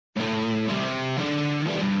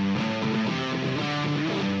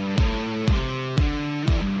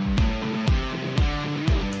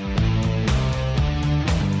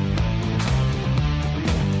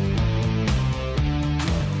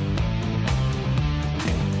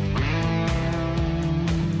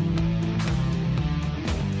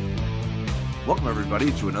Welcome,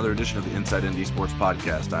 everybody, to another edition of the Inside ND Sports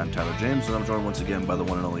Podcast. I'm Tyler James, and I'm joined once again by the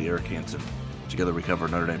one and only Eric Hansen. Together, we cover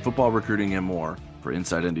Notre Dame football, recruiting, and more for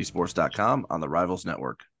InsideNDSports.com on the Rivals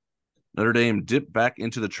Network. Notre Dame dipped back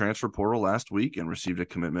into the transfer portal last week and received a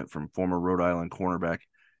commitment from former Rhode Island cornerback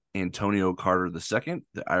Antonio Carter II.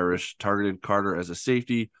 The Irish targeted Carter as a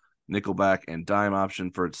safety, nickelback, and dime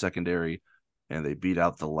option for its secondary, and they beat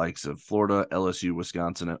out the likes of Florida, LSU,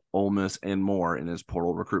 Wisconsin, Ole Miss, and more in his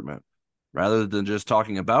portal recruitment. Rather than just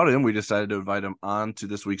talking about him, we decided to invite him on to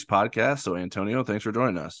this week's podcast. So, Antonio, thanks for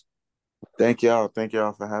joining us. Thank y'all. Thank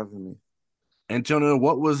y'all for having me. Antonio,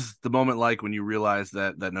 what was the moment like when you realized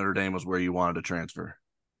that Notre Dame was where you wanted to transfer?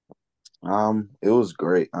 It was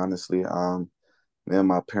great, honestly. Me and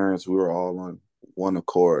my parents, we were all on one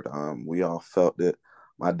accord. We all felt it.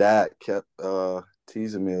 My dad kept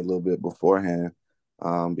teasing me a little bit beforehand,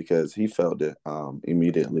 because he felt it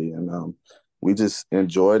immediately, and we just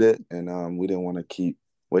enjoyed it, and we didn't want to keep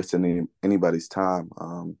wasting anybody's time.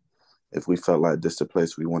 If we felt like this is the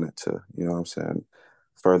place we wanted to, you know what I'm saying,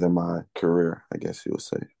 further my career, I guess you would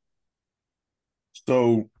say.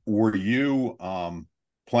 So were you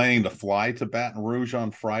planning to fly to Baton Rouge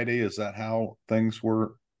on Friday? Is that how things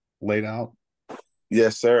were laid out?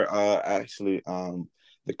 Yes, sir. Actually,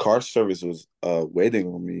 the car service was waiting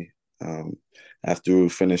on me after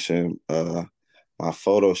finishing my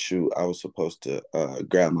photo shoot. I was supposed to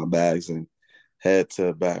grab my bags and head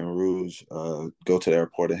to Baton Rouge, go to the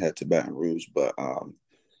airport and head to Baton Rouge. But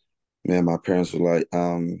man, my parents were like,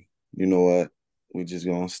 you know what? We just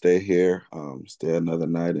gonna stay here, stay another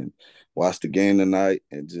night and watch the game tonight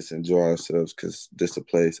and just enjoy ourselves because this is a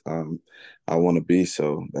place I want to be.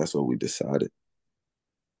 So that's what we decided.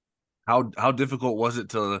 How difficult was it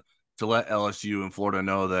to let LSU and Florida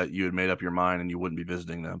know that you had made up your mind and you wouldn't be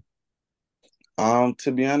visiting them?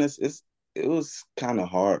 To be honest, it was kind of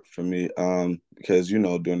hard for me, because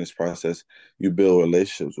during this process you build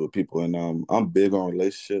relationships with people, and I'm big on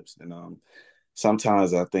relationships, and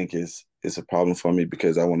sometimes I think it's a problem for me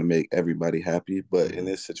because I want to make everybody happy, but in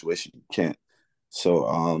this situation you can't.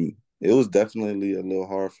 So it was definitely a little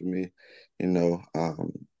hard for me, you know,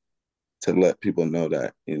 to let people know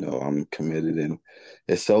that I'm committed and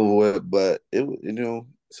it's over with. But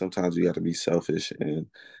sometimes you got to be selfish, and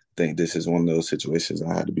I think this is one of those situations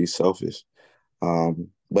I had to be selfish.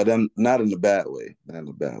 But I'm not in a bad way, not in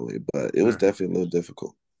a bad way. But it was Sure. definitely a little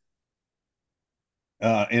difficult.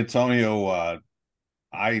 Antonio,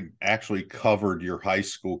 I actually covered your high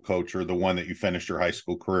school coach, or the one that you finished your high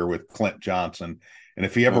school career with, Clint Johnson. And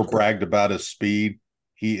if he ever Okay. bragged about his speed,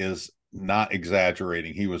 he is not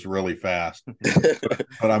exaggerating. He was really fast.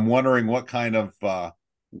 But I'm wondering what kind of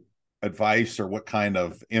advice or what kind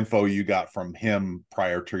of info you got from him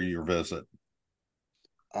prior to your visit.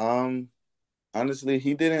 um, Honestly,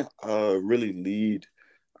 he didn't really lead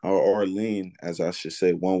or lean, as I should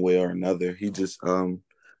say, one way or another. He just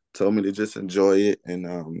told me to just enjoy it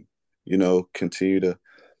and continue to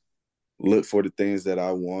look for the things that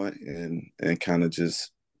I want and kind of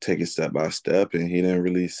just take it step by step. And he didn't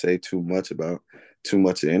really say too much of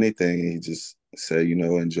anything. He just said,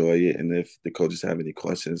 enjoy it. And if the coaches have any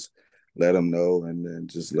questions, let them know, and then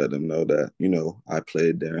just let them know that, I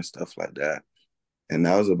played there and stuff like that. And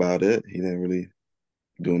that was about it. He didn't really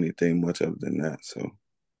do anything much other than that. So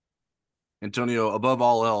Antonio, above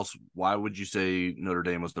all else, why would you say Notre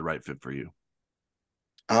Dame was the right fit for you?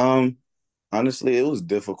 um honestly, it was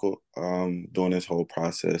difficult during this whole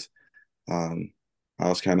process. Um, I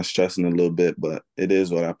was kind of stressing a little bit, but it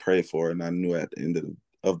is what I prayed for, and I knew at the end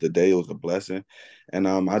of the day it was a blessing. And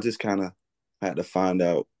I just kind of had to find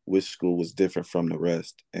out which school was different from the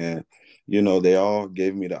rest. And they all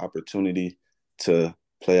gave me the opportunity to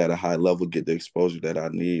play at a high level, get the exposure that I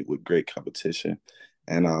need with great competition.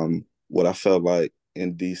 And what I felt like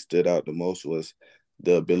ND stood out the most was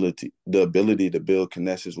the ability to build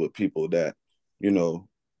connections with people that you know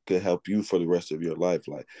could help you for the rest of your life.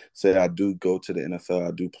 Like, say I do go to the NFL,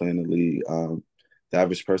 I do play in the league. The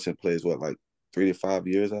average person plays what, like 3 to 5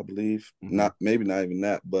 years, I believe. Not maybe not even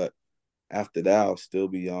that, but after that, I'll still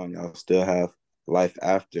be young. I'll still have life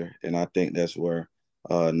after, and I think that's where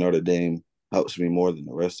Notre Dame helps me more than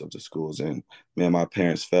the rest of the schools. And man, my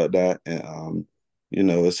parents felt that, and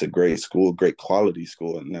it's a great school, great quality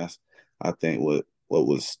school, and that's I think what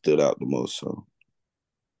was stood out the most. So.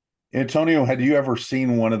 Antonio, had you ever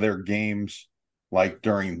seen one of their games like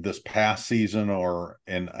during this past season or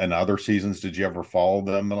in other seasons? Did you ever follow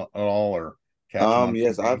them at all or catch them on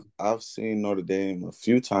Yes, TV? I've seen Notre Dame a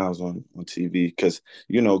few times on TV because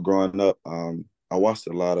growing up, I watched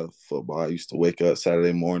a lot of football. I used to wake up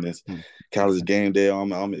Saturday mornings, college game day.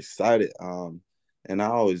 I'm excited. and I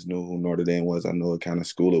always knew who Notre Dame was. I know what kind of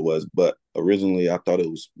school it was, but originally I thought it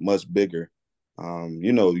was much bigger.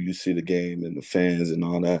 You see the game and the fans and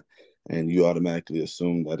all that, and you automatically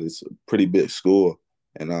assume that it's a pretty big school.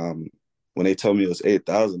 And when they told me it was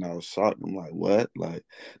 8,000, I was shocked. I'm like, what? Like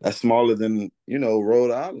that's smaller than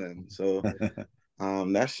Rhode Island. So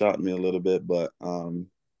that shocked me a little bit, but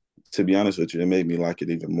to be honest with you, it made me like it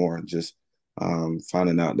even more. Just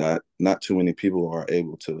finding out that not too many people are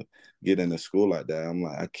able to get into school like that. I'm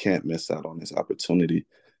like, I can't miss out on this opportunity,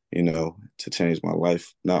 to change my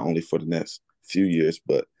life, not only for the next few years,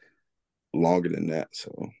 but longer than that.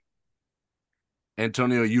 So,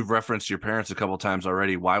 Antonio, you've referenced your parents a couple times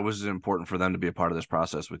already. Why was it important for them to be a part of this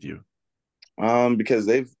process with you? because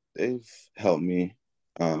they've helped me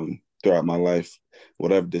throughout my life,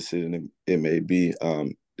 whatever decision it may be.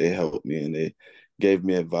 They helped me and they gave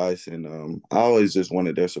me advice, and I always just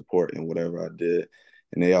wanted their support in whatever I did,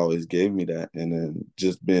 and they always gave me that. And then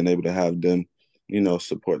just being able to have them,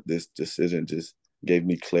 support this decision just gave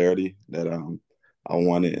me clarity that I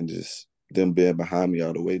wanted, and just them being behind me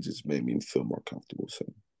all the way just made me feel more comfortable. So,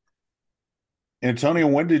 Antonio,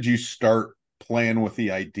 when did you start playing with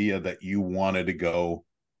the idea that you wanted to go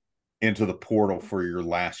into the portal for your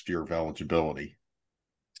last year of eligibility?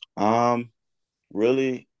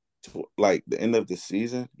 Really, like the end of the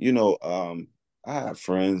season, I have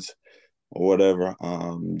friends or whatever,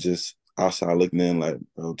 just outside looking in, like,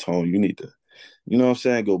 bro, Tone, you need to, what I'm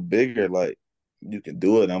saying, go bigger. Like, you can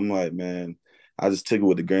do it. I'm like, man, I just took it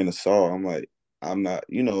with a grain of salt. I'm like, I'm not,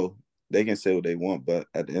 they can say what they want, but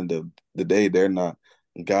at the end of the day, they're not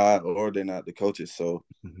God or they're not the coaches. So,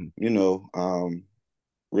 you know,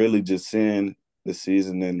 really just seeing the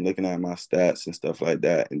season and looking at my stats and stuff like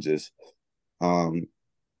that, and just um,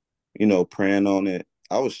 praying on it.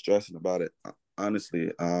 I was stressing about it honestly,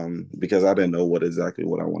 because I didn't know what I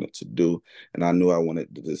wanted to do, and I knew I wanted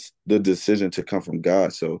the decision to come from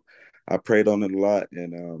God. So I prayed on it a lot,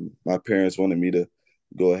 and my parents wanted me to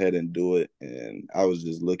go ahead and do it, and I was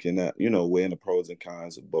just looking at weighing the pros and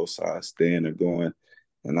cons of both sides, staying or going,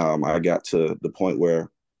 and I got to the point where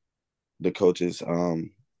the coaches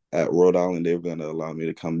at Rhode Island, they were going to allow me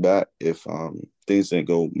to come back if things didn't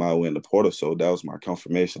go my way in the portal. So that was my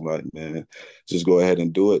confirmation. Like, man, just go ahead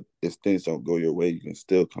and do it. If things don't go your way, you can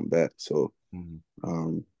still come back. So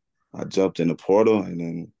I jumped in the portal, and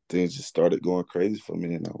then things just started going crazy for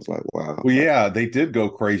me. And I was like, wow. Well, yeah, they did go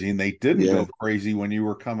crazy, and they didn't Yeah. go crazy when you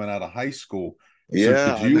were coming out of high school. So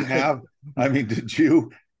Yeah. did you have, I mean,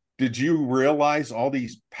 did you realize all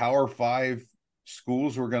these Power Five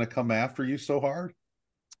schools were going to come after you so hard?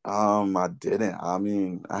 I didn't. I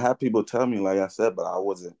mean, I had people tell me, like I said, but I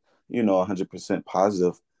wasn't, 100%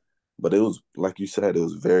 positive. But it was, like you said, it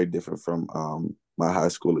was very different from my high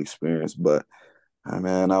school experience. But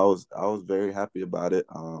man, I was very happy about it.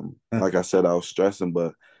 Like I said, I was stressing,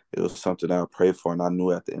 but it was something I prayed for, and I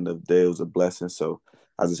knew at the end of the day it was a blessing. So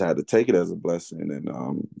I just had to take it as a blessing,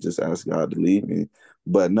 and just ask God to lead me.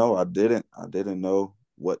 But no, I didn't. I didn't know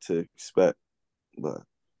what to expect, but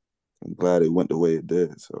I'm glad it went the way it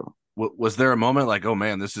did. So. Was there a moment like, oh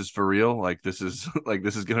man, this is for real? Like this is like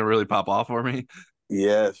this is gonna really pop off for me?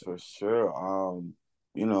 Yes, for sure.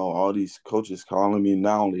 All these coaches calling me,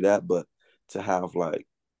 not only that, but to have like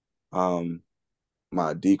um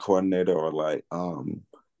my D coordinator or like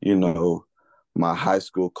you know, my high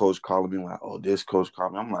school coach calling me like, oh, this coach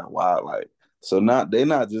called me. I'm like, wow, like so not they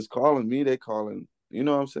not just calling me, they calling, what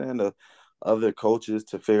I'm saying, the other coaches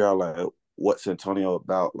to figure out like what's Antonio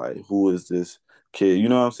about, like who is this kid, you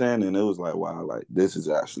know what I'm saying? And it was like, wow, like this is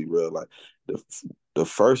actually real. Like the the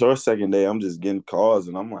first or second day, I'm just getting calls,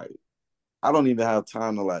 and I'm like, I don't even have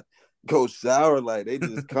time to like go shower. Like they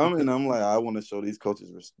just coming. I'm like, I want to show these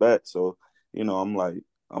coaches respect. So, I'm like,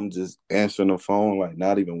 I'm just answering the phone, like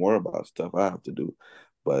not even worry about stuff I have to do.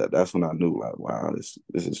 But that's when I knew, like, wow, this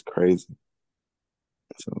is crazy.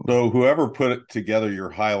 So So whoever put it together your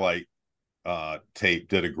highlight tape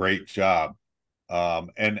did a great job.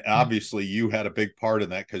 And obviously you had a big part in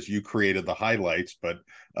that because you created the highlights, but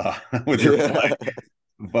with your play.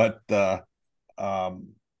 But um,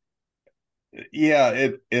 yeah,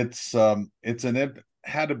 it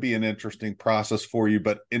had to be an interesting process for you.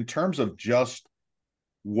 But in terms of just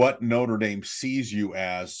what Notre Dame sees you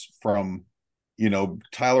as, from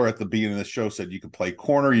Tyler at the beginning of the show said you could play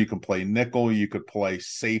corner, you can play nickel, you could play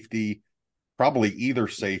safety, probably either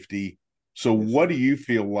safety. So what do you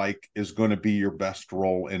feel like is going to be your best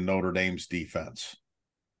role in Notre Dame's defense?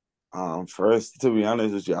 First, to be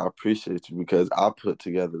honest with you, I appreciate you because I put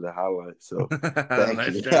together the highlights. So thank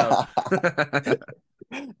Nice you. job.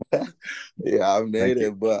 Yeah, I made Thank you.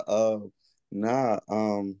 it, but nah,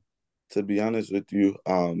 to be honest with you,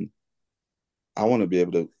 I want to be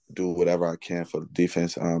able to do whatever I can for the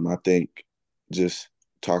defense. I think just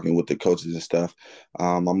talking with the coaches and stuff,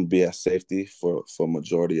 I'm gonna be at safety for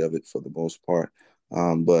majority of it for the most part.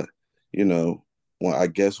 But you know, when I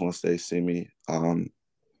guess once they see me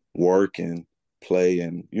work and play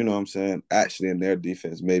and you know what I'm saying, actually in their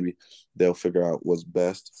defense, maybe they'll figure out what's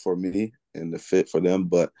best for me and the fit for them.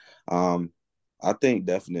 But I think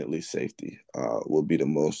definitely safety will be the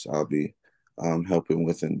most I'll be helping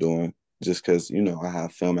with and doing. Just because you know I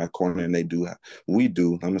have film at corner and they do have, we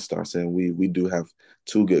do. I'm gonna start saying we do have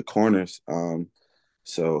two good corners.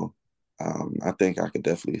 So I think I could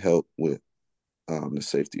definitely help with the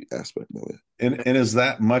safety aspect of it. And is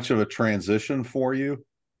that much of a transition for you?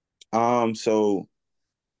 So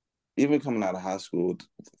even coming out of high school,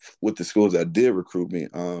 with the schools that did recruit me,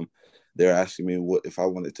 they're asking me what if I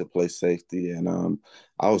wanted to play safety, and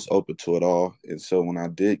I was open to it all. And so when I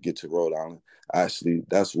did get to Rhode Island, actually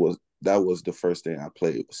that was the first thing I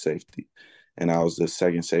played was safety, and I was the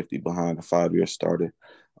second safety behind a 5-year starter.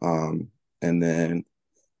 And then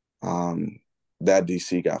that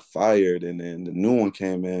DC got fired, and then the new one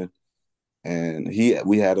came in, and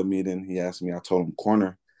we had a meeting. He asked me. I told him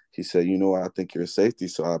corner. He said, "You know what? I think you're a safety."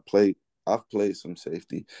 So I've played some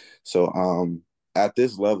safety. So at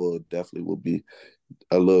this level, it definitely will be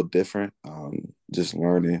a little different. Just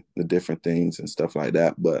learning the different things and stuff like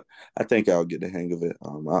that. But I think I'll get the hang of it.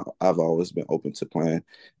 I've always been open to playing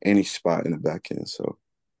any spot in the back end. So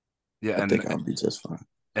Yeah, I think I'll be just fine.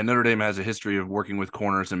 and Notre Dame has a history of working with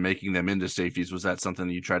corners and making them into safeties. Was that something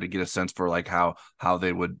that you tried to get a sense for, like how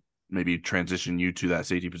they would maybe transition you to that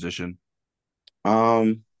safety position?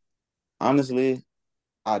 Um, Honestly,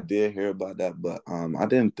 I did hear about that, but I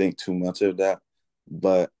didn't think too much of that.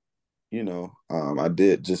 But you know, I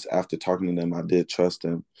did just after talking to them, I did trust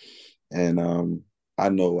them, and I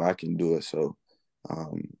know I can do it. So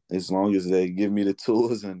as long as they give me the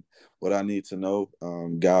tools and what I need to know,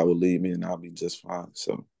 God will lead me, and I'll be just fine.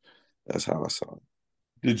 So that's how I saw it.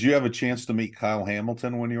 Did you have a chance to meet Kyle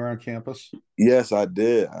Hamilton when you were on campus? Yes, I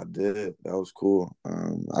did. I did. That was cool.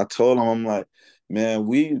 I told him, I'm like, man,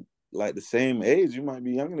 we like the same age. You might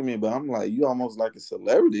be younger than me, but I'm like, you almost like a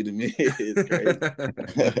celebrity to me. It's crazy.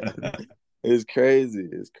 It's crazy.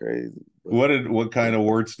 It's crazy. But What kind of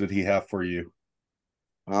words did he have for you?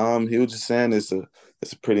 he was just saying it's a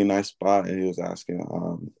pretty nice spot, and he was asking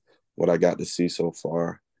what I got to see so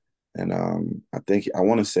far, and I think I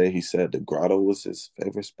want to say he said the grotto was his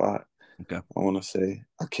favorite spot. Okay. I want to say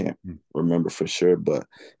I can't remember for sure, but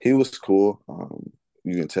he was cool.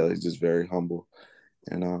 You can tell he's just very humble,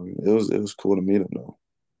 and it was cool to meet him though.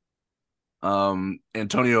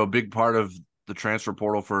 Antonio, a big part of the transfer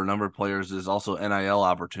portal for a number of players is also NIL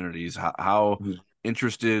opportunities. How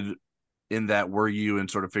interested in that were you in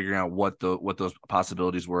sort of figuring out what those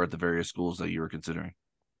possibilities were at the various schools that you were considering?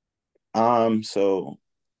 So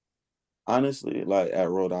honestly, like at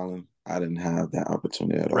Rhode Island, I didn't have that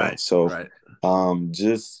opportunity at all. Right, So, right.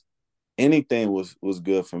 just anything was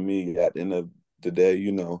good for me. At the end of the day,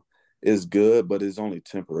 you know, it's good, but it's only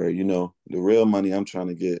temporary. You know, the real money I'm trying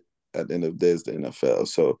to get at the end of the day is the NFL.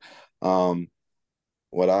 So, um,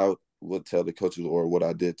 what I would tell the coaches, or what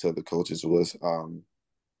I did tell the coaches, was,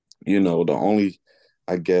 you know, the only,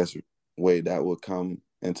 I guess, way that would come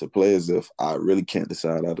into play is if I really can't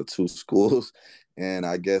decide out of two schools, and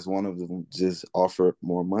I guess one of them just offered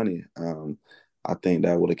more money. I think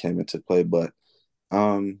that would have came into play, but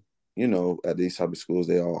um, you know, at these type of schools,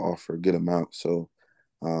 they all offer a good amount. So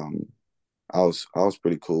um, I was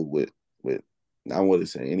pretty cool with I wouldn't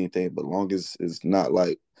say anything, but long as it's not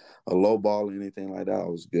like a low ball or anything like that, I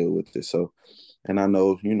was good with it. So, and I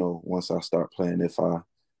know, you know, once I start playing, if I,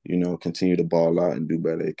 you know, continue to ball out and do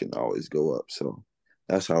better, it can always go up. So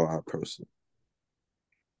that's how I approach it.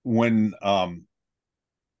 When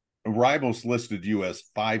Rivals listed you as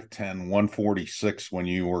 5'10", 146 when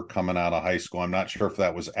you were coming out of high school. I'm not sure if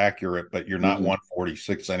that was accurate, but you're not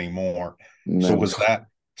 146 anymore. So No. was that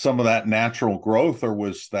some of that natural growth, or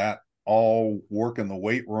was that all work in the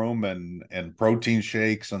weight room and protein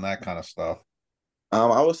shakes and that kind of stuff?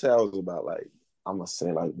 I would say I was about like, I'm gonna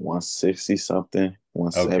say like 160 something, Okay.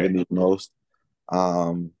 170 most.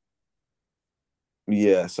 Um,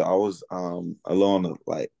 Yeah, so I was alone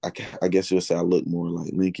like I guess you would say I look more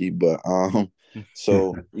like Linky, but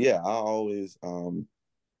so yeah, I always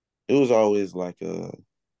it was always like a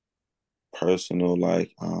personal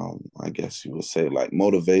like I guess you would say like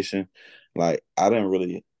motivation. Like I didn't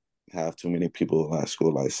really have too many people at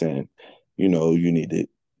school like saying, you know, you need to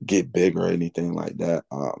get bigger or anything like that.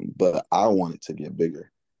 But I wanted to get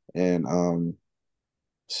bigger. And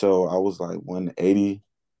so I was like 180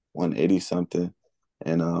 180 something.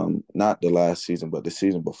 And not the last season, but the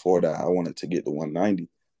season before that, I wanted to get to 190.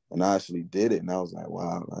 And I actually did it. And I was like,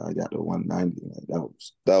 wow, I got to 190. Like,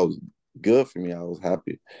 that was good for me. I was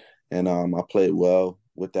happy. And I played well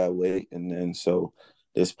with that weight. And then so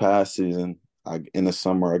this past season, in the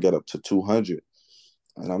summer, I got up to 200.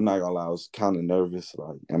 And I'm not gonna lie, I was kind of nervous.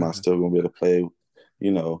 Like, am I still gonna be able to play,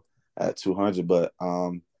 at 200? But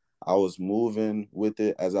I was moving with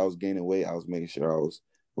it as I was gaining weight. I was making sure I was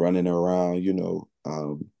running around,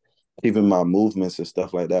 keeping my movements and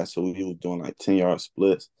stuff like that. So we was doing like 10-yard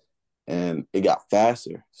splits, and it got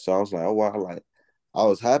faster. So I was like, oh wow, like I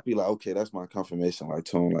was happy. Like, okay, that's my confirmation. Like,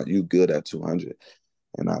 Tone, like you good at 200.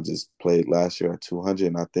 And I just played last year at 200,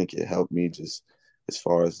 and I think it helped me just as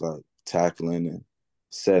far as like tackling and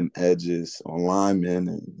setting edges on linemen,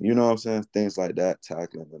 and you know what I'm saying, things like that,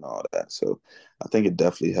 tackling and all that. So I think it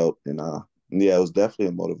definitely helped, and yeah, it was definitely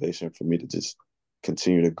a motivation for me to just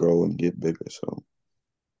continue to grow and get bigger. So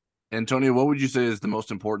Antonio, what would you say is the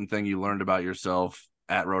most important thing you learned about yourself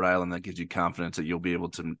at Rhode Island that gives you confidence that you'll be able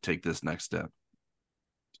to take this next step?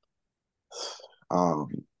 um,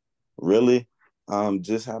 really,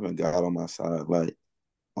 just having God on my side, like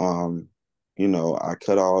um, I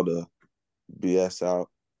cut all the BS out.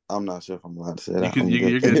 I'm not sure if I'm allowed to say You that. could, I'm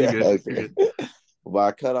good. you're good. You're Yeah, good. You're okay. good. But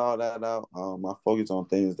I cut all that out. I focus on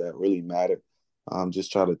things that really matter.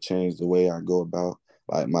 Just try to change the way I go about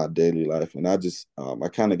like my daily life. And I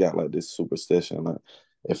kind of got like this superstition. Like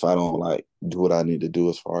if I don't like do what I need to do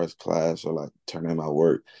as far as class or like turn in my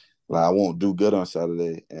work, like I won't do good on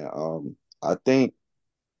Saturday. And I think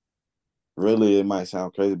really it might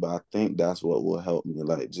sound crazy, but I think that's what will help me,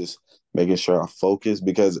 like just making sure I focus,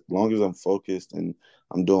 because as long as I'm focused and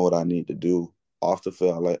I'm doing what I need to do off the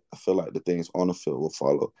field, I feel like the things on the field will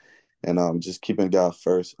follow. And just keeping God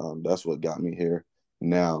first, that's what got me here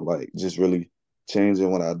now, like just really changing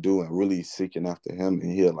what I do and really seeking after him.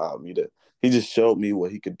 And he just showed me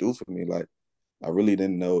what he could do for me. Like I really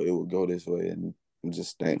didn't know it would go this way, and I'm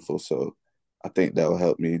just thankful. So I think that will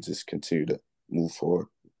help me just continue to move forward.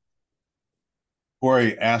 Before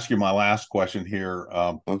I ask you my last question here,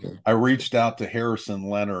 Okay. I reached out to Harrison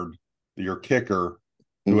Leonard, your kicker,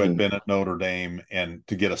 who had Mm-hmm. been at Notre Dame, and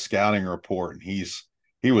to get a scouting report, and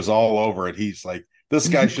he was all over it. He's like, this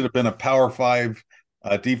guy should have been a Power Five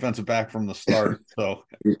defensive back from the start. So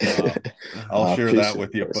uh, I'll I share that appreciate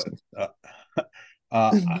with you. But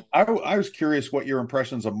that. I was curious what your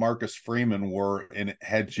impressions of Marcus Freeman were, and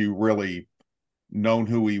had you really known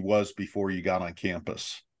who he was before you got on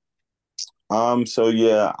campus? So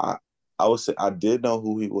yeah, I would say I did know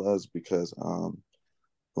who he was because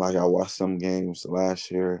like I watched some games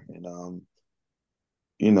last year, and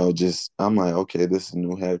just I'm like, okay, this is a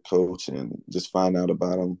new head coach, and just find out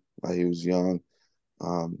about him like he was young.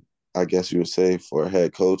 Um, I guess you would say for a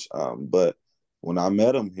head coach. But when I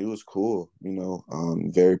met him, he was cool,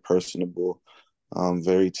 very personable,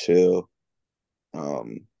 very chill,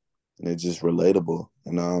 um, and it's just relatable.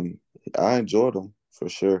 And I enjoyed him for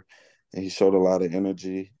sure. And he showed a lot of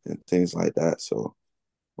energy and things like that. So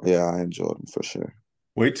yeah, I enjoyed him for sure.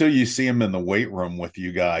 Wait till you see him in the weight room with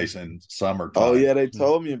you guys in Oh summertime. yeah, they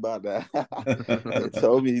told me about that. They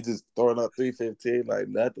told me he just throwing up 315 like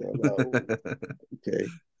nothing. I'm like, oh, okay,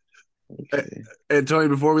 okay. And Tony,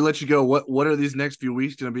 before we let you go, what are these next few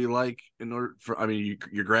weeks going to be like? In order for, I mean,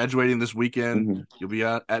 you're graduating this weekend. Mm-hmm. You'll be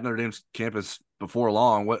at Notre Dame's campus before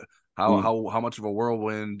long. How much of a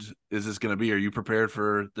whirlwind is this going to be? Are you prepared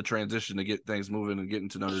for the transition to get things moving and getting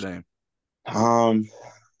to Notre Dame? Um,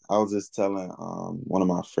 I was just telling one of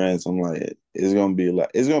my friends, I'm like, it's gonna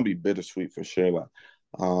be bittersweet for sure. Like,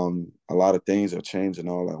 a lot of things are changing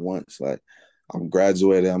all at once. Like, I'm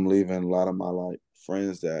graduating, I'm leaving a lot of my like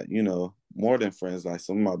friends that more than friends, like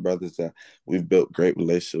some of my brothers that we've built great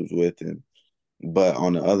relationships with, and but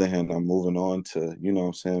on the other hand, I'm moving on to what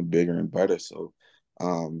I'm saying, bigger and better. So,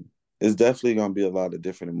 um, it's definitely gonna be a lot of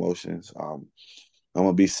different emotions. I'm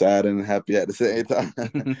gonna be sad and happy at the same time.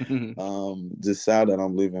 Just sad that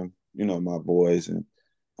I'm leaving, my boys, and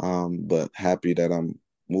but happy that I'm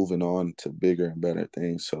moving on to bigger and better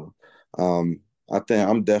things. So, I think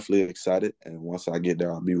I'm definitely excited, and once I get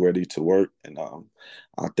there, I'll be ready to work, and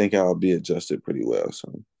I think I'll be adjusted pretty well.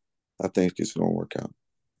 So, I think it's gonna work out.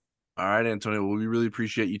 All right, Antonio. Well, we really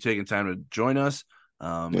appreciate you taking time to join us.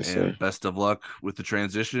 Yes, sir. And best of luck with the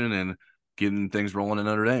transition and getting things rolling in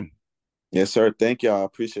Notre Dame. Yes, sir. Thank y'all. I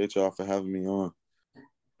appreciate y'all for having me on.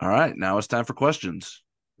 All right, now it's time for questions.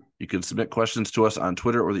 You can submit questions to us on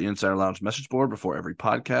Twitter or the Insider Lounge message board before every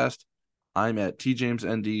podcast. I'm at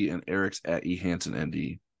TJamesND and Eric's at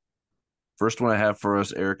EHansenND. First one I have for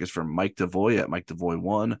us, Eric, is from Mike DeVoy at Mike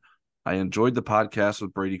DeVoy1. I enjoyed the podcast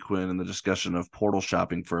with Brady Quinn and the discussion of portal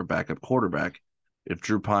shopping for a backup quarterback. If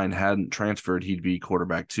Drew Pine hadn't transferred, he'd be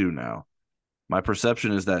quarterback 2 now. My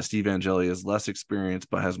perception is that Steve Angeli is less experienced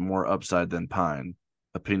but has more upside than Pine.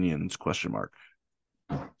 Opinions, question mark.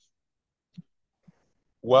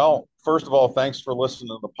 Well, first of all, thanks for listening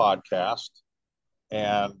to the podcast.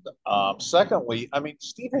 And secondly, I mean,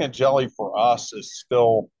 Steve Angeli for us is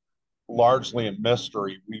still largely a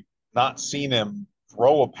mystery. We've not seen him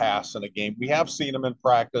throw a pass in a game. We have seen him in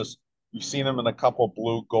practice. We've seen him in a couple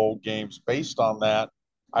blue gold games. Based on that,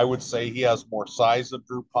 I would say he has more size than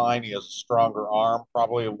Drew Pine. He has a stronger arm,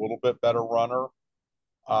 probably a little bit better runner.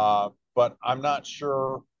 But I'm not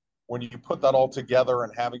sure when you put that all together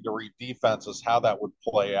and having to read defenses, how that would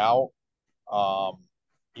play out. Um,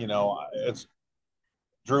 it's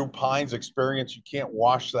Drew Pine's experience. You can't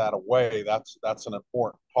wash that away. That's an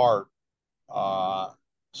important part. Uh,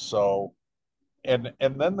 so, and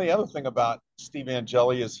then the other thing about Steve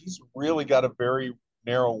Angeli is he's really got a very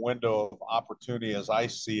narrow window of opportunity as I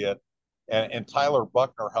see it, and Tyler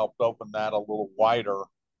Buckner helped open that a little wider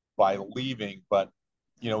by leaving. But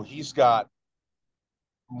he's got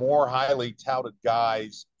more highly touted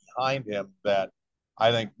guys behind him that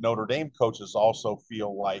I think Notre Dame coaches also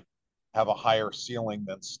feel like have a higher ceiling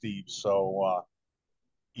than Steve. So,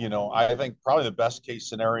 I think probably the best case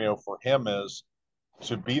scenario for him is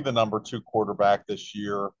to be the number 2 quarterback this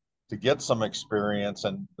year, to get some experience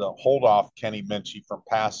and to hold off Kenny Minchey from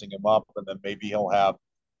passing him up, and then maybe he'll have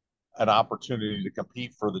an opportunity to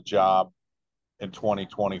compete for the job in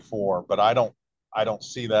 2024. But I don't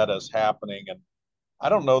see that as happening, and I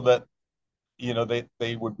don't know that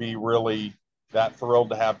they would be really that thrilled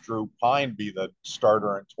to have Drew Pine be the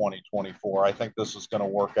starter in 2024. I think this is going to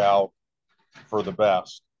work out for the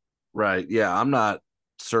best. Right. Yeah, I'm not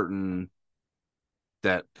certain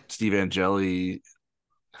that Steve Angeli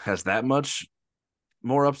has that much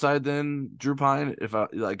more upside than Drew Pine.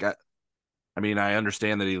 I mean, I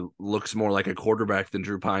understand that he looks more like a quarterback than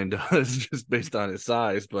Drew Pine does just based on his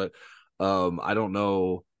size, but I don't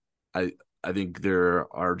know. I think there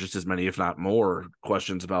are just as many, if not more,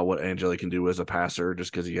 questions about what Angeli can do as a passer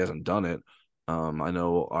just because he hasn't done it. I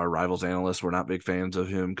know our Rivals analysts were not big fans of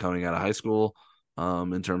him coming out of high school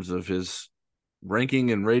in terms of his ranking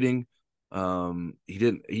and rating.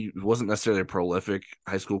 He wasn't necessarily a prolific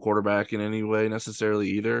high school quarterback in any way necessarily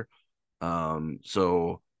either.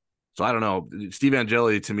 So I don't know. Steve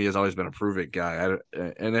Angeli to me has always been a prove it guy.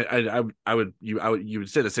 You would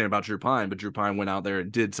say the same about Drew Pine, but Drew Pine went out there and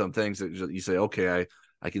did some things that you say, okay,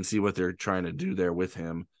 I can see what they're trying to do there with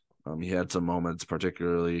him. He had some moments,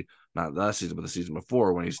 particularly not last season, but the season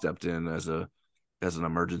before, when he stepped in as an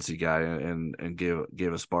emergency guy and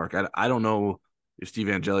gave a spark. I don't know if Steve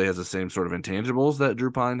Angeli has the same sort of intangibles that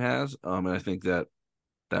Drew Pine has, and I think that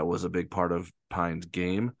was a big part of Pine's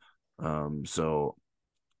game. So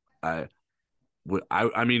I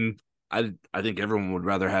mean, I think everyone would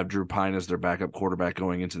rather have Drew Pine as their backup quarterback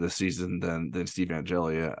going into the season than Steve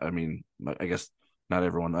Angeli. I mean, I guess not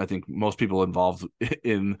everyone. I think most people involved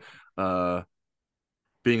in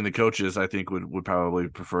being the coaches, I think would probably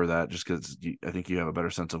prefer that, just because I think you have a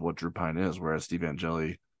better sense of what Drew Pine is. Whereas Steve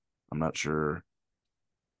Angeli, I'm not sure.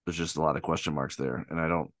 There's just a lot of question marks there, and I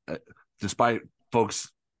don't. Despite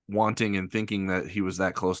folks wanting and thinking that he was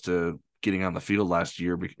that close to getting on the field last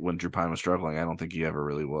year when Drew Pine was struggling, I don't think he ever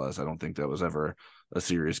really was. I don't think that was ever a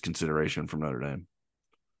serious consideration from Notre Dame.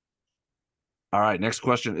 All right, next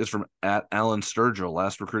question is from @Alan Sturgill.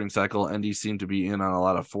 Last recruiting cycle, ND seemed to be in on a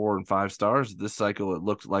lot of 4 and 5 stars. This cycle, it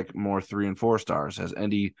looked like more 3 and 4 stars. Has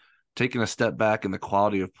ND taken a step back in the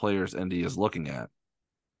quality of players ND is looking at?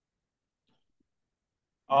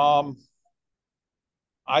 I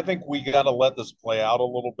think we got to let this play out a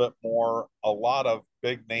little bit more. A lot of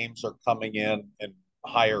big names are coming in, and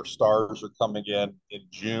higher stars are coming in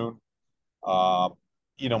June.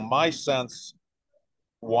 My sense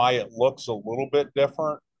why it looks a little bit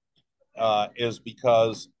different is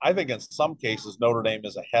because I think in some cases Notre Dame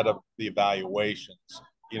is ahead of the evaluations.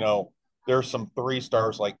 There's some 3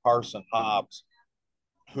 stars like Carson Hobbs,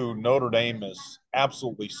 who Notre Dame is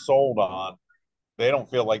absolutely sold on. They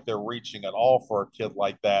don't feel like they're reaching at all for a kid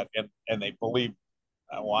like that, and they believe.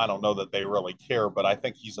 Well, I don't know that they really care, but I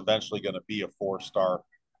think he's eventually going to be a 4-star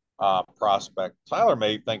prospect. Tyler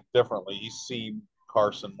may think differently. He's seen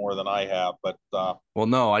Carson more than I have, but well,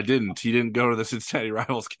 no, I didn't. He didn't go to the Cincinnati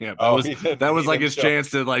Rivals camp. That was like his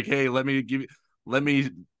chance to hey, let me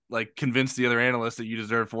like convince the other analysts that you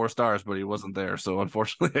deserve 4 stars, but he wasn't there. So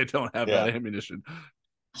unfortunately, I don't have that ammunition.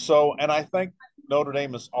 So, and I think Notre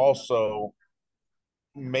Dame is also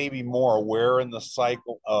maybe more aware in the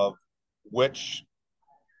cycle of which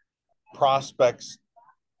prospects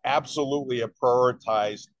absolutely have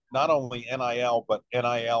prioritized not only NIL, but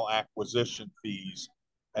NIL acquisition fees,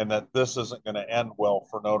 and that this isn't going to end well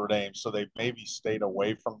for Notre Dame. So they've maybe stayed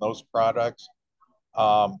away from those products.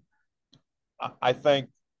 Um, I think,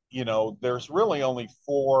 there's really only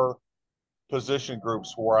four position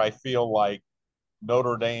groups where I feel like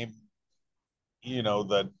Notre Dame,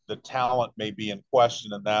 the talent may be in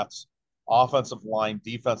question, and that's offensive line,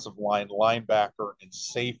 defensive line, linebacker, and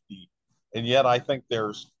safety. And yet I think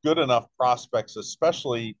there's good enough prospects,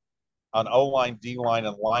 especially on O line, D line,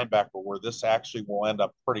 and linebacker, where this actually will end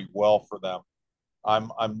up pretty well for them.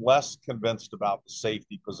 I'm less convinced about the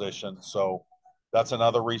safety position, so that's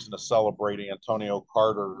another reason to celebrate Antonio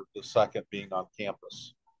Carter the second being on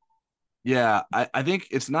campus. Yeah, I think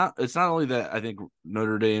it's not only that I think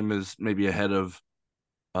Notre Dame is maybe ahead of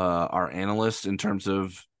our analysts in terms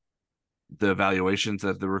of the evaluations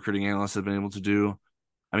that the recruiting analysts have been able to do.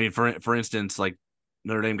 I mean, for instance, like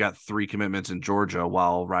Notre Dame got 3 commitments in Georgia,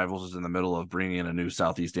 while Rivals is in the middle of bringing in a new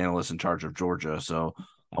Southeast analyst in charge of Georgia. So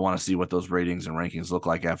I want to see what those ratings and rankings look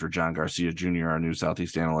like after John Garcia Jr., our new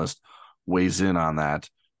Southeast analyst, weighs in on that.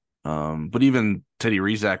 But even Teddy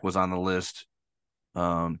Rizak was on the list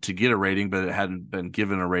to get a rating, but it hadn't been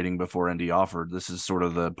given a rating before ND offered. This is sort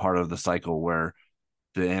of the part of the cycle where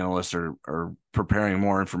the analysts are preparing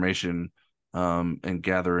more information and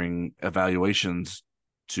gathering evaluations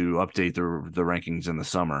to update the rankings in the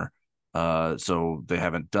summer. So they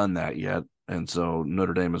haven't done that yet, and so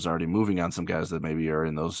Notre Dame is already moving on some guys that maybe are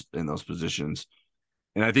in those positions.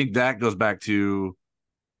 And I think that goes back to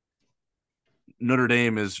Notre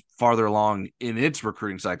Dame is farther along in its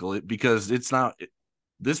recruiting cycle because it's not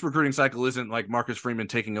this recruiting cycle isn't like Marcus Freeman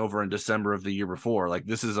taking over in December of the year before. Like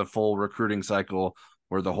this is a full recruiting cycle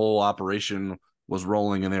where the whole operation was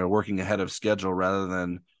rolling and they were working ahead of schedule rather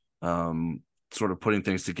than sort of putting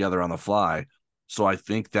things together on the fly. So I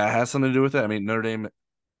think that has something to do with it. I mean, Notre Dame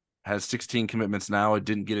has 16 commitments now. It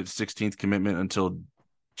didn't get its 16th commitment until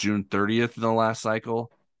June 30th in the last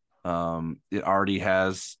cycle. It already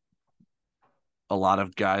has a lot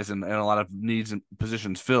of guys and a lot of needs and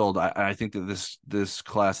positions filled. I think that this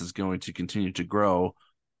class is going to continue to grow.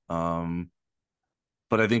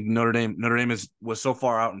 But I think Notre Dame was so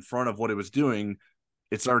far out in front of what it was doing,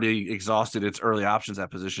 it's already exhausted its early options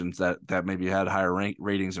at positions that maybe had higher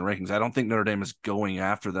ratings and rankings. I don't think Notre Dame is going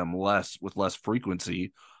after them with less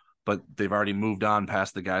frequency, but they've already moved on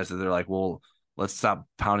past the guys that they're like, well, let's stop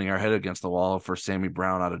pounding our head against the wall for Sammy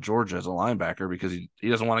Brown out of Georgia as a linebacker because he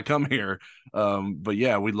doesn't want to come here. But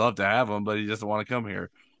yeah, we'd love to have him, but he doesn't want to come here.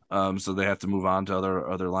 So they have to move on to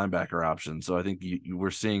other linebacker options. So I think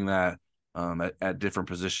we're seeing that at different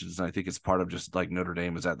positions. And I think it's part of just like Notre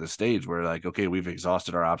Dame is at this stage where like, okay, we've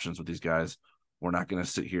exhausted our options with these guys. We're not going to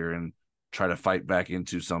sit here and try to fight back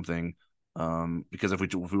into something. Because if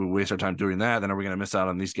we waste our time doing that, then are we going to miss out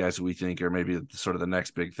on these guys who we think are maybe sort of the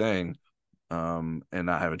next big thing, and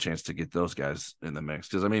not have a chance to get those guys in the mix?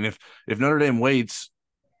 Because I mean, if Notre Dame waits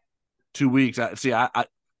 2 weeks, I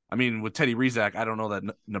mean, with Teddy Rizak, I don't know that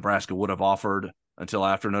Nebraska would have offered until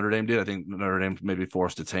after Notre Dame did. I think Notre Dame maybe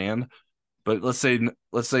forced its hand. But let's say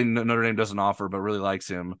Notre Dame doesn't offer, but really likes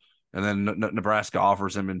him, and then Nebraska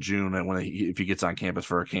offers him in June, and if he gets on campus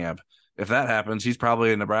for a camp. If that happens, he's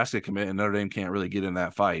probably a Nebraska commit, and Notre Dame can't really get in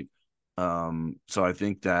that fight. So I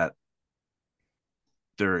think that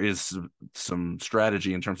there is some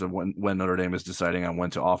strategy in terms of when Notre Dame is deciding on when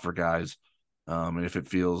to offer guys, and if it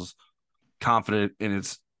feels confident in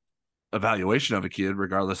its evaluation of a kid,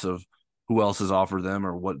 regardless of who else has offered them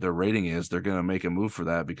or what their rating is, they're going to make a move for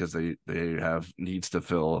that because they have needs to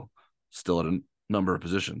fill still at a number of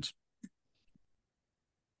positions.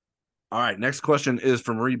 All right, next question is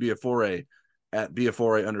from Marie Biafore at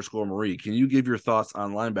Biafore_Marie. Can you give your thoughts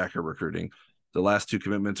on linebacker recruiting? The last 2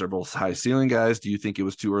 commitments are both high ceiling guys. Do you think it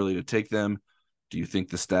was too early to take them? Do you think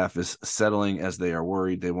the staff is settling as they are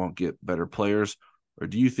worried they won't get better players? Or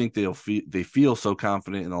do you think they feel so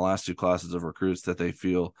confident in the last 2 classes of recruits that they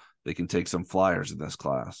feel they can take some flyers in this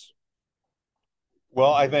class?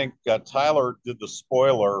 Well, I think Tyler did the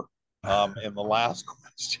spoiler in the last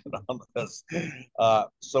question on this.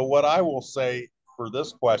 So what I will say for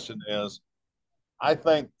this question is, I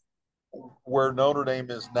think where Notre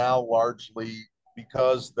Dame is now largely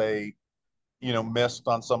because they, missed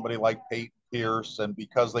on somebody like Peyton Pierce and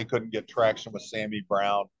because they couldn't get traction with Sammy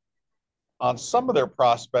Brown. On some of their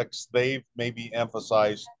prospects, they've maybe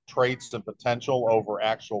emphasized traits and potential over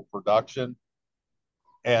actual production,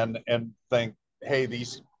 and think, hey,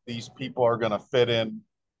 these people are going to fit in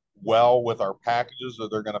well with our packages, or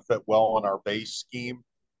they're going to fit well in our base scheme,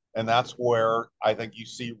 and that's where I think you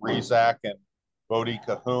see Rizak and Bodie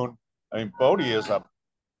Cahoon I mean, Bodie is a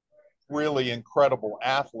really incredible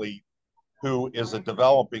athlete who is a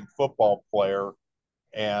developing football player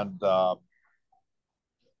and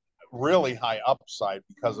really high upside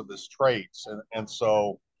because of his traits. And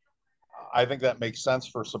so I think that makes sense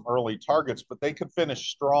for some early targets, but they could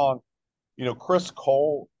finish strong. You know, Chris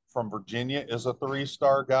Cole from Virginia is a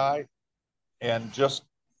 3-star guy. And just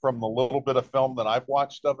from the little bit of film that I've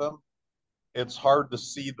watched of him, it's hard to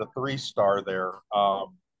see the 3-star there.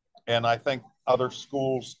 And I think other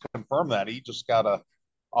schools confirm that. He just got a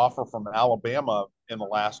offer from Alabama in the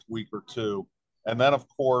last week or two. And then, of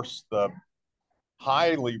course, the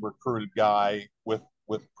highly recruited guy with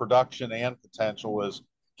production and potential is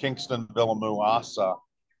Kingston Villamuasa,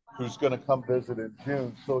 who's going to come visit in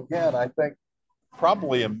June. So again, I think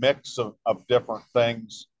probably a mix of different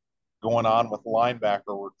things going on with linebacker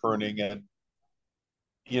recruiting. And,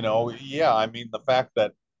 you know, yeah, I mean, the fact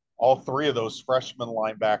that all three of those freshman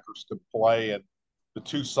linebackers could play and the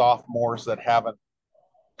two sophomores that haven't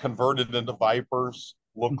converted into Vipers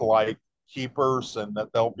look like keepers and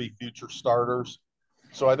that they'll be future starters.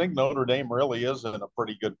 So I think Notre Dame really is in a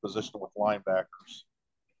pretty good position with linebackers.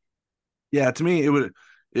 Yeah, to me,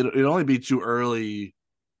 it'd only be too early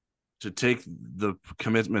to take the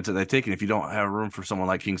commitment that they've taken if you don't have room for someone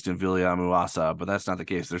like Kingston Villamuasa, but that's not the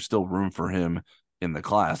case. There's still room for him in the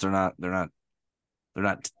class. They're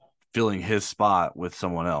not filling his spot with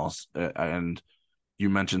someone else. And you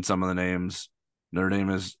mentioned some of the names. Notre Dame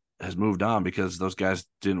has moved on because those guys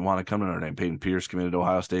didn't want to come to Notre Dame. Peyton Pierce committed to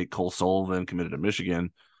Ohio State. Cole Sullivan committed to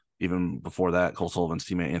Michigan. Even before that, Cole Sullivan's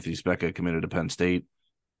teammate Anthony Specca committed to Penn State.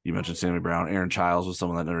 You mentioned Sammy Brown. Aaron Childs was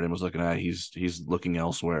someone that Notre Dame was looking at. He's looking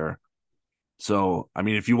elsewhere. So, I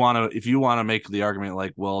mean, if you want to make the argument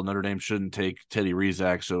like, well, Notre Dame shouldn't take Teddy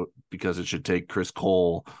Rizak because it should take Chris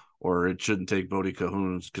Cole, or it shouldn't take Bodie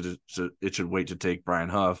Cahoon because it should wait to take Brian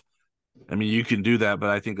Huff. I mean, you can do that, but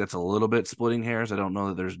I think that's a little bit splitting hairs. I don't know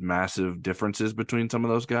that there's massive differences between some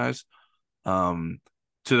of those guys.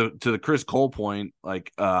 To the Chris Cole point,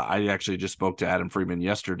 like I actually just spoke to Adam Friedman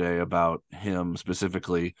yesterday about him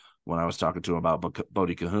specifically when I was talking to him about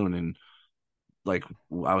Bodie Cahoon, and like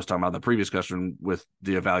I was talking about in the previous question with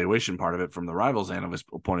the evaluation part of it from the Rivals analyst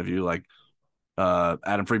point of view, like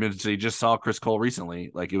Adam Friedman said he just saw Chris Cole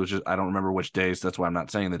recently. Like it was just, I don't remember which days. So that's why I'm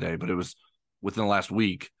not saying the day, but it was within the last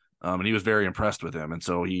week. And he was very impressed with him. And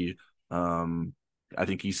so I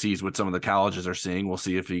think he sees what some of the colleges are seeing. We'll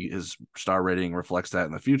see if his star rating reflects that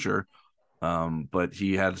in the future. But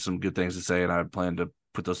he had some good things to say, and I plan to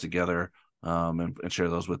put those together and share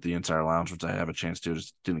those with the Insider Lounge, which I have a chance to.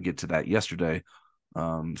 Just didn't get to that yesterday.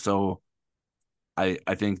 So I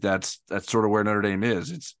think that's sort of where Notre Dame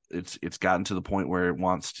is. It's gotten to the point where it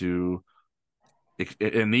wants to,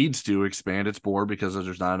 it needs to expand its board because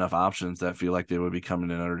there's not enough options that feel like they would be coming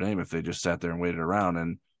to Notre Dame if they just sat there and waited around.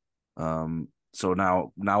 And so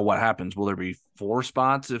now what happens? Will there be 4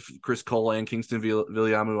 spots if Chris Cole and Kingston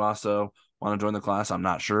Villamuasa want to join the class? I'm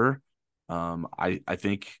not sure. I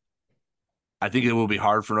think it will be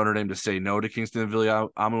hard for Notre Dame to say no to Kingston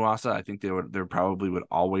Villamuasa. I think there probably would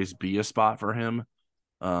always be a spot for him.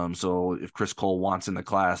 So if Chris Cole wants in the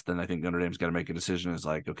class, then I think Notre Dame's got to make a decision. Is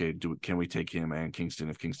like, okay, can we take him and Kingston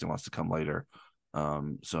if Kingston wants to come later?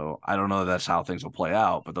 So I don't know that that's how things will play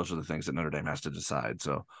out, but those are the things that Notre Dame has to decide.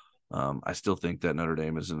 So I still think that Notre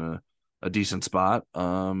Dame is in a decent spot.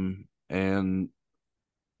 And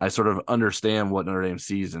I sort of understand what Notre Dame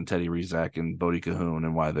sees in Teddy Rizak and Bodie Cahoon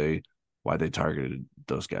and why they targeted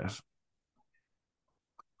those guys.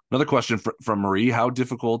 Another question from Marie: how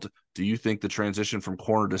difficult do you think the transition from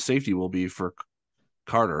corner to safety will be for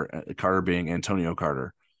Carter? Carter being Antonio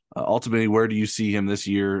Carter. Ultimately, where do you see him this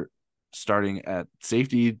year? Starting at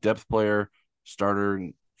safety, depth player, starter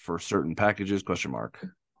for certain packages? ?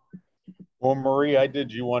 Well, Marie, I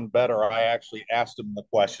did you one better. I actually asked him the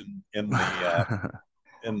question in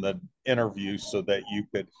the interview so that you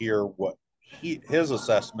could hear what his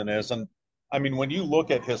assessment is. And I mean, when you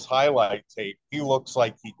look at his highlight tape, he looks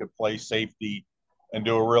like he could play safety and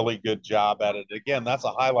do a really good job at it. Again, that's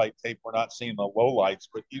a highlight tape. We're not seeing the lowlights,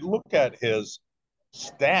 but you look at his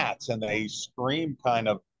stats and they scream kind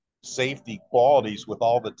of safety qualities with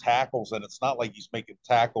all the tackles. And it's not like he's making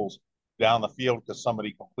tackles down the field because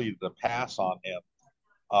somebody completed a pass on him.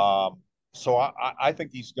 So I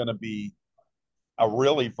think he's going to be a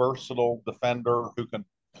really versatile defender who can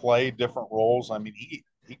play different roles. I mean, he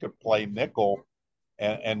could play nickel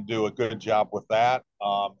and do a good job with that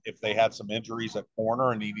if they had some injuries at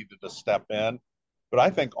corner and he needed to step in. But I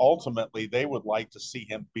think ultimately they would like to see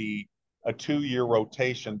him be a 2-year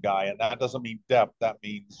rotation guy, and that doesn't mean depth. That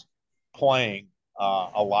means playing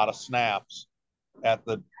a lot of snaps at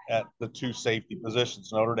at the two safety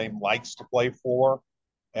positions. Notre Dame likes to play four,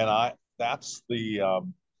 and that's the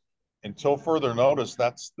until further notice,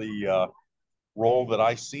 that's the role that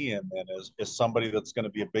I see him in is somebody that's going to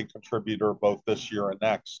be a big contributor both this year and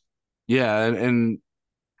next. Yeah, and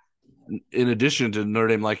in addition to Notre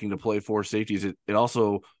Dame liking to play four safeties, it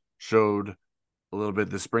also showed a little bit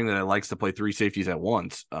this spring that it likes to play three safeties at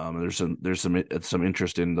once. There's some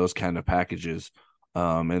interest in those kind of packages,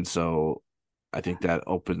 and so I think that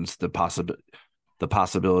opens the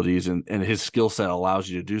possibilities, and his skill set allows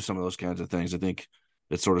you to do some of those kinds of things. I think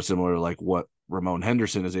it's sort of similar to like what Ramon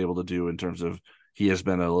Henderson is able to do in terms of he has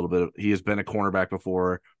been a cornerback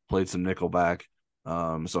before, played some nickelback.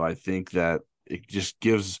 So I think that it just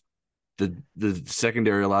gives the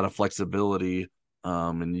secondary a lot of flexibility,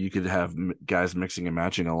 and you could have guys mixing and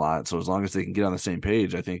matching a lot. So as long as they can get on the same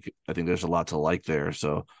page, I think there's a lot to like there.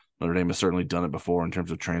 So Notre Dame has certainly done it before in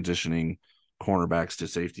terms of transitioning cornerbacks to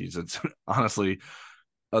safeties. It's honestly,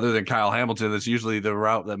 other than Kyle Hamilton, that's usually the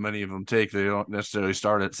route that many of them take. They don't necessarily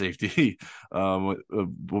start at safety. By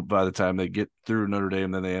the time they get through Notre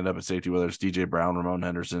Dame, then they end up at safety, whether it's DJ Brown, Ramon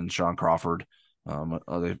Henderson, Sean Crawford.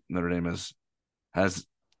 Notre Dame has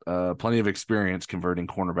plenty of experience converting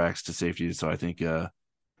cornerbacks to safeties. So I think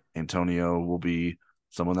Antonio will be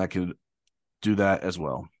someone that could do that as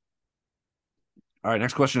well. All right,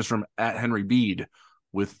 next question is from @HenryBead.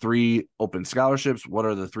 With 3 open scholarships, what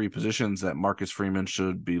are the 3 positions that Marcus Freeman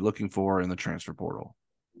should be looking for in the transfer portal?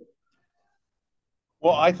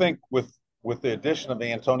 Well, I think with the addition of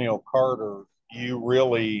Antonio Carter, you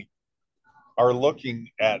really are looking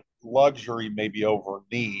at luxury maybe over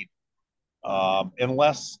need,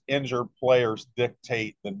 unless injured players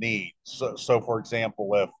dictate the need. So for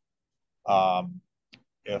example,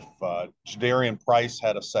 if Jadarian Price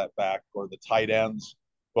had a setback, or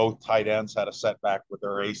both tight ends had a setback with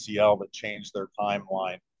their ACL that changed their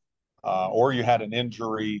timeline, or you had an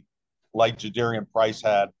injury like Jadarian Price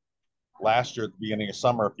had last year at the beginning of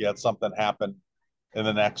summer, if you had something happen in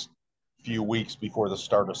the next few weeks before the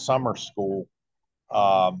start of summer school,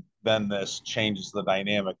 then this changes the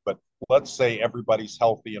dynamic. But let's say everybody's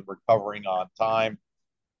healthy and recovering on time.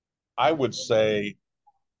 I would say,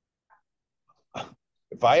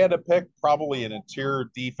 if I had to pick, probably an interior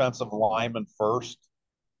defensive lineman first.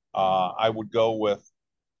 I would go with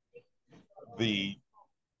the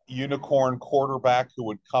unicorn quarterback who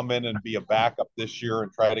would come in and be a backup this year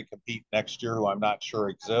and try to compete next year, who I'm not sure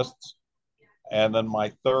exists. And then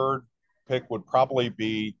my third pick would probably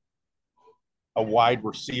be a wide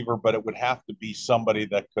receiver, but it would have to be somebody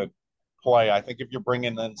that could play. I think if you're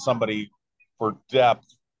bringing in somebody for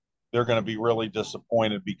depth, they're going to be really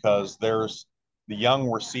disappointed, because there's the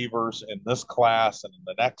young receivers in this class and in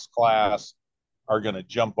the next class are going to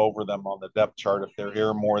jump over them on the depth chart if they're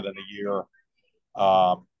here more than a year.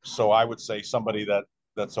 So I would say somebody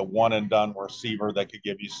that's a one and done receiver that could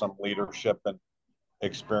give you some leadership and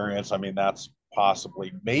experience. I mean, that's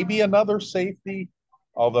possibly maybe another safety,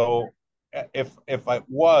 although if I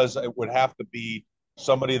was, it would have to be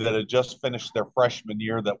somebody that had just finished their freshman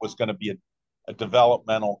year that was going to be a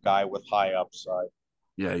developmental guy with high upside.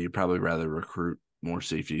 Yeah, you'd probably rather recruit more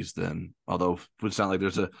safeties than, although it would sound like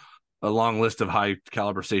there's a long list of high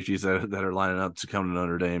caliber safeties that are lining up to come to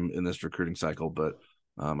Notre Dame in this recruiting cycle. But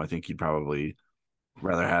I think you'd probably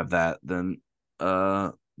rather have that than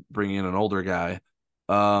bring in an older guy.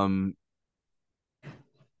 To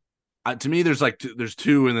me, there's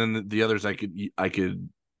 2, and then the others I could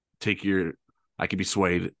be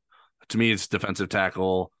swayed. To me, it's defensive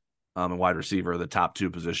tackle and wide receiver, the top 2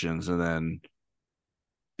 positions, and then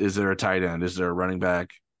is there a tight end? Is there a running back?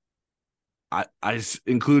 I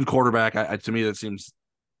include quarterback. To me, that seems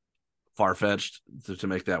far-fetched to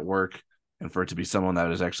make that work, and for it to be someone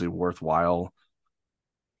that is actually worthwhile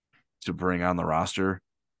to bring on the roster,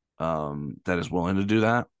 that is willing to do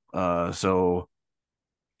that. So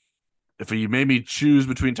if you made me choose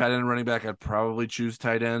between tight end and running back, I'd probably choose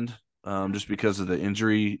tight end, just because of the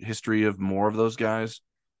injury history of more of those guys.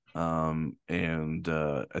 And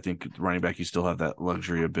I think running back, you still have that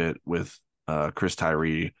luxury a bit with Chris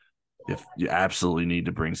Tyree. If you absolutely need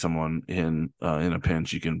to bring someone in a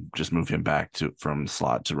pinch, you can just move him back from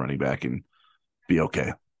slot to running back and be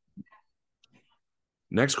okay.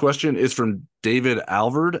 Next question is from David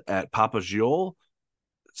Alvord at Papa Giol.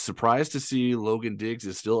 Surprised to see Logan Diggs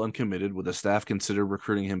is still uncommitted. Would the staff consider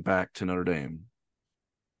recruiting him back to Notre Dame?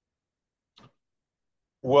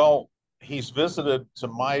 Well, he's visited, to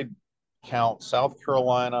my count, South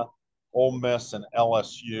Carolina, Ole Miss, and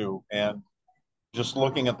LSU. And just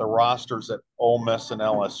looking at the rosters at Ole Miss and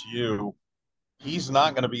LSU, he's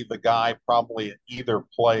not going to be the guy probably at either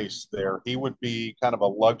place there. He would be kind of a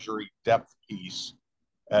luxury depth piece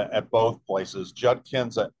at both places.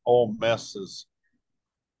 Judkins at Ole Miss is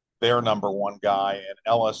their number one guy, and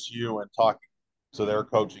LSU, and talking to their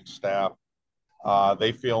coaching staff,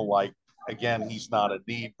 they feel like, again, he's not a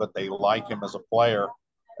need, but they like him as a player.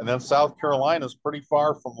 And then South Carolina is pretty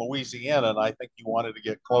far from Louisiana, and I think he wanted to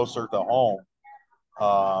get closer to home.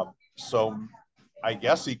 So I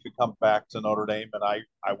guess he could come back to Notre Dame, and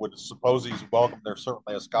I would suppose he's welcome. There's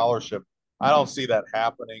certainly a scholarship. I don't see that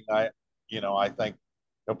happening. I think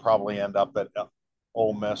he'll probably end up at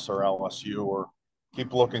Ole Miss or LSU, or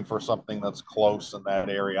keep looking for something that's close in that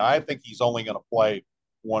area. I think he's only going to play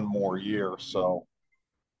one more year, so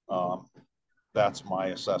um, that's my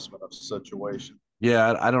assessment of the situation.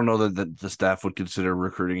 Yeah, I don't know that the staff would consider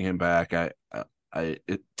recruiting him back.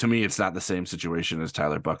 To me, it's not the same situation as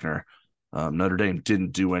Tyler Buchner. Notre Dame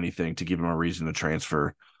didn't do anything to give him a reason to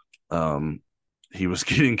transfer. He was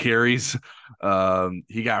getting carries.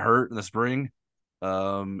 He got hurt in the spring,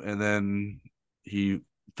 and then he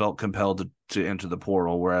felt compelled to enter the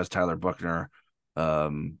portal, whereas Tyler Buchner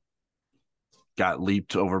got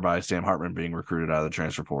leaped over by Sam Hartman being recruited out of the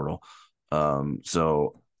transfer portal.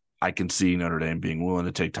 So I can see Notre Dame being willing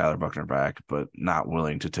to take Tyler Buchner back, but not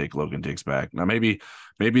willing to take Logan Diggs back. Now, maybe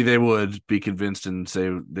they would be convinced and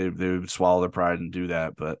say they would swallow their pride and do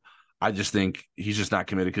that, but I just think he's just not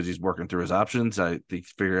committed because he's working through his options. I think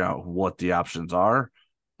figuring out what the options are.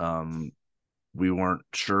 We weren't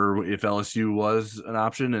sure if LSU was an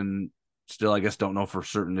option, and still, I guess, don't know for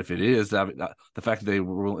certain if it is. The fact that they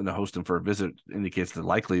were willing to host him for a visit indicates that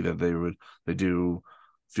likely that they do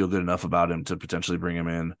feel good enough about him to potentially bring him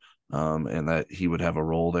in, and that he would have a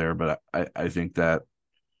role there. But I think that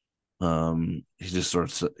he's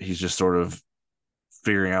just sort of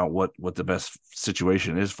figuring out what the best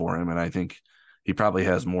situation is for him, and I think he probably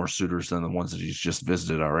has more suitors than the ones that he's just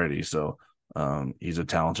visited already. So he's a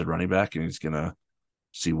talented running back, and he's gonna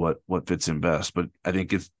see what fits him best. But I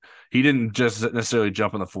think he didn't just necessarily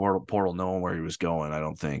jump in the portal knowing where he was going, I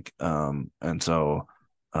don't think. And so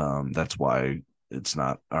that's why it's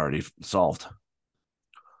not already solved.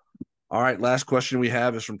 All right, last question we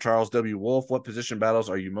have is from Charles W. Wolf. What position battles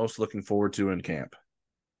are you most looking forward to in camp?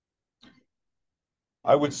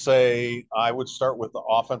 I would say I would start with the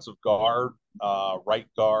offensive guard, right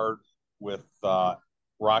guard with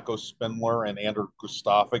Rocco Spindler and Andrew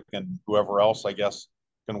Gustavic, and whoever else, I guess,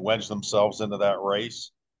 can wedge themselves into that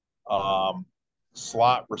race.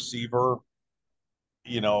 Slot receiver,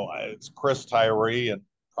 it's Chris Tyree and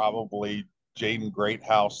probably Jaden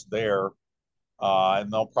Greathouse there,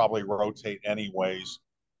 and they'll probably rotate anyways.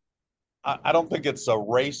 I don't think it's a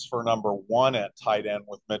race for number one at tight end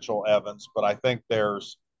with Mitchell Evans, but I think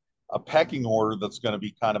there's a pecking order that's going to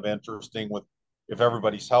be kind of interesting with, if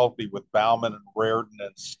everybody's healthy, with Bauman and Reardon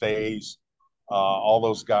and Stays, all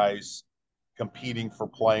those guys competing for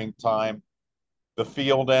playing time. The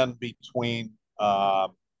field end between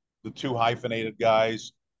the two hyphenated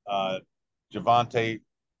guys, Javante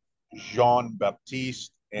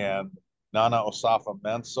Jean-Baptiste and Nana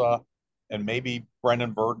Osafa-Mensah, and maybe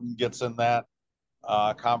Brendan Burton gets in that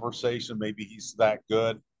conversation. Maybe he's that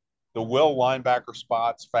good. The will linebacker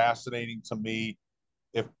spot's fascinating to me.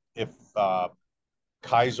 If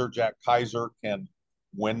Jack Kaiser can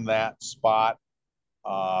win that spot,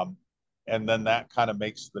 and then that kind of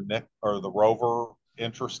makes the Nick or the Rover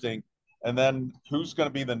interesting. And then who's going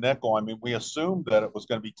to be the nickel? I mean, we assumed that it was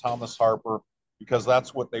going to be Thomas Harper because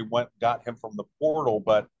that's what they got him from the portal,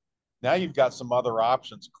 but now you've got some other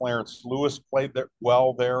options. Clarence Lewis played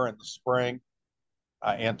well there in the spring.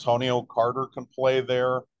 Antonio Carter can play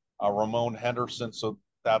there. Ramon Henderson. So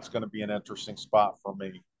that's going to be an interesting spot for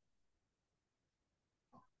me.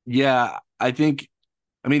 Yeah, I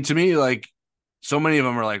mean, to me, like, so many of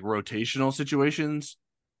them are like rotational situations.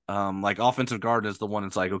 Like offensive guard is the one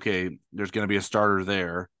that's like, okay, there's going to be a starter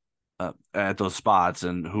there at those spots,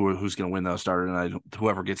 and who's going to win those starters, and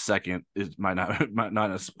whoever gets second might not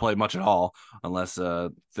play much at all unless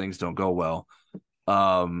things don't go well.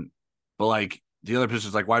 But like the other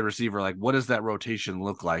positions, like wide receiver, like what does that rotation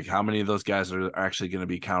look like? How many of those guys are actually going to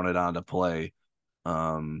be counted on to play?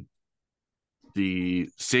 The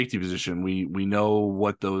safety position, we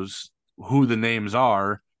know who the names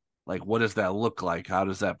are. Like, what does that look like? How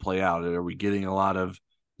does that play out? Are we getting a lot of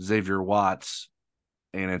Xavier Watts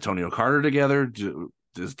and Antonio Carter together?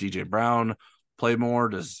 Does DJ Brown play more?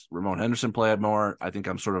 Does Ramon Henderson play more? I think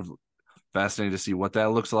I'm sort of fascinated to see what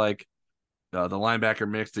that looks like. The linebacker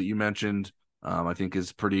mix that you mentioned, I think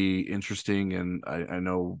is pretty interesting, and I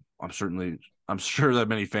know I'm sure that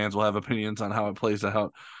many fans will have opinions on how it plays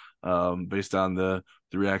out. based on the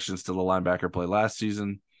reactions to the linebacker play last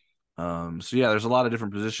season. So yeah, there's a lot of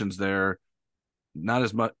different positions there. Not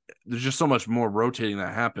as much. There's just so much more rotating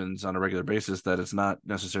that happens on a regular basis that it's not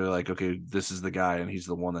necessarily like, okay, this is the guy and he's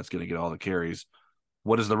the one that's going to get all the carries.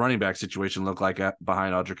 What does the running back situation look like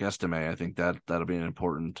behind Audric Estime? I think that'll be an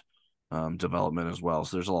important development as well.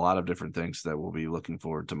 So there's a lot of different things that we'll be looking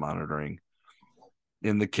forward to monitoring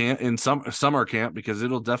in the camp, in summer camp, because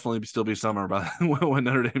it'll definitely still be summer by when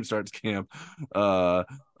Notre Dame starts camp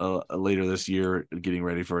later this year, getting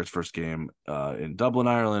ready for its first game in Dublin,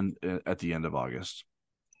 Ireland at the end of August.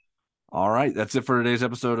 All right, that's it for today's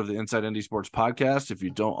episode of the Inside ND Sports Podcast. If you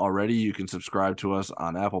don't already, you can subscribe to us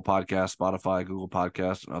on Apple Podcasts, Spotify, Google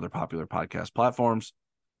Podcasts, and other popular podcast platforms.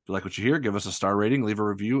 If you like what you hear, give us a star rating, leave a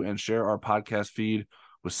review, and share our podcast feed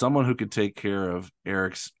with someone who could take care of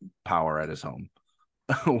Eric's power at his home.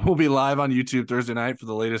 We'll be live on YouTube Thursday night for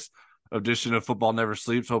the latest edition of Football Never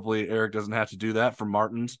Sleeps. Hopefully Eric doesn't have to do that from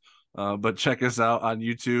Martin's, but check us out on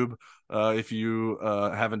YouTube if you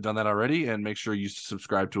haven't done that already, and make sure you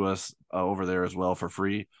subscribe to us over there as well for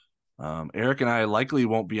free. Eric and I likely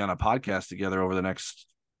won't be on a podcast together over the next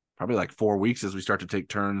probably like 4 weeks as we start to take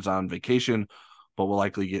turns on vacation, but we'll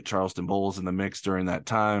likely get Charleston Bowls in the mix during that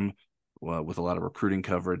time with a lot of recruiting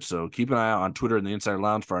coverage. So keep an eye out on Twitter and the Insider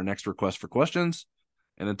Lounge for our next request for questions.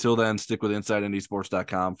 And until then, stick with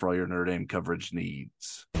InsideNDSports.com for all your Notre Dame coverage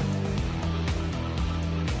needs.